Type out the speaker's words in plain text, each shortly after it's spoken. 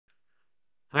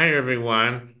Hi,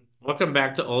 everyone. Welcome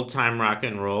back to Old Time Rock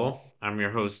and Roll. I'm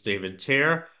your host, David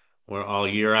Tear, where all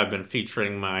year I've been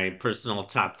featuring my personal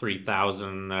top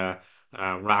 3,000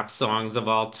 rock songs of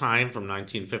all time from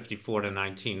 1954 to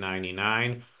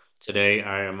 1999. Today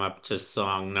I am up to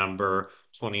song number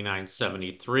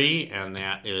 2973, and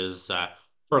that is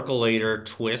Percolator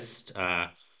Twist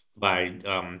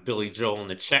by Billy Joe and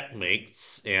the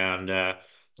Checkmates. And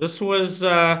this was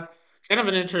kind of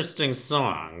an interesting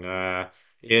song.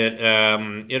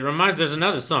 It reminds there's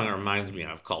another song it reminds me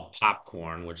of called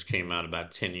Popcorn, which came out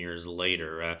about 10 years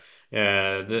later.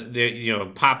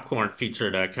 The Popcorn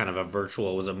featured a kind of a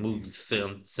virtual, it was a Moog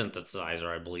synthesizer,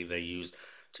 I believe they used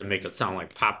to make it sound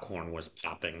like popcorn was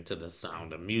popping to the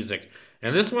sound of music.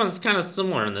 And this one's kind of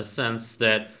similar in the sense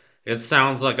that it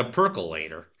sounds like a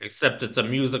percolator, except it's a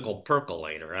musical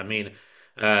percolator. I mean,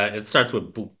 it starts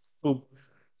with boop, boop,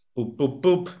 boop, boop,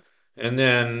 boop. And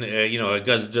then, it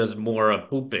does more of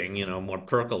booping, more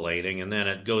percolating. And then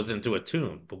it goes into a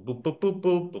tune. Boop, boop, boop, boop,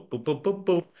 boop, boop, boop, boop, boop,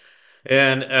 boop.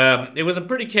 And it was a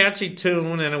pretty catchy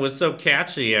tune. And it was so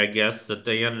catchy, I guess, that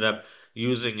they ended up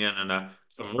using it in a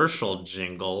commercial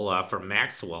jingle for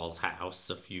Maxwell's House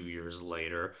a few years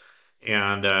later.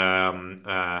 And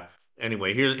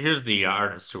anyway, here's the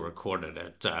artist who recorded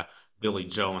it, Billy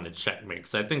Joe and the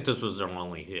Checkmates. I think this was their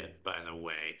only hit, by the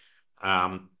way.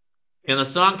 Um, and the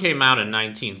song came out in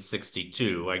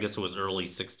 1962. I guess it was early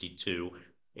 62.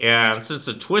 And since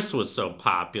the twist was so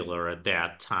popular at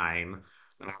that time,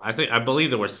 I believe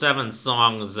there were seven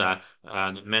songs that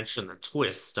mentioned the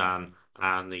twist on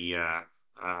the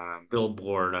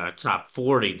Billboard Top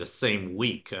 40 the same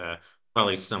week.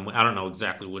 Probably some, I don't know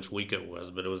exactly which week it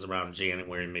was, but it was around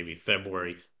January, maybe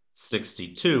February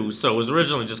 62. So it was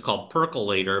originally just called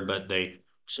Percolator, but they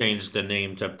changed the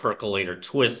name to Percolator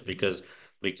Twist because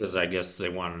I guess they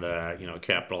wanted to,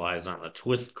 capitalize on the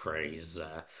twist craze.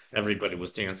 Everybody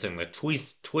was dancing the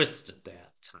twist at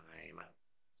that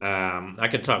time. I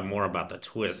could talk more about the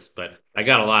twist, but I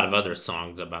got a lot of other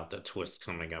songs about the twist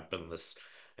coming up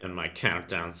in my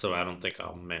countdown, so I don't think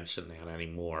I'll mention that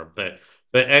anymore. But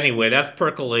anyway, that's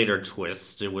Percolator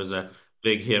Twist. It was a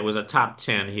big hit. It was a top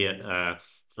 10 hit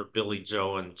for Billy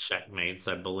Joe and Checkmates.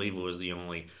 I believe it was the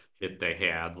only hit they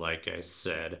had, like I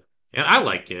said. And I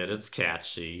like it. It's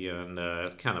catchy and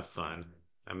it's kind of fun.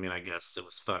 I mean, I guess it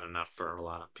was fun enough for a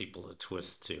lot of people to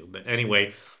twist to. But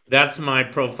anyway, that's my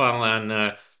profile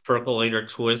on Percolator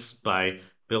Twist by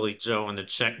Billy Joe and the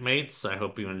Checkmates. I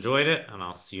hope you enjoyed it, and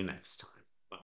I'll see you next time.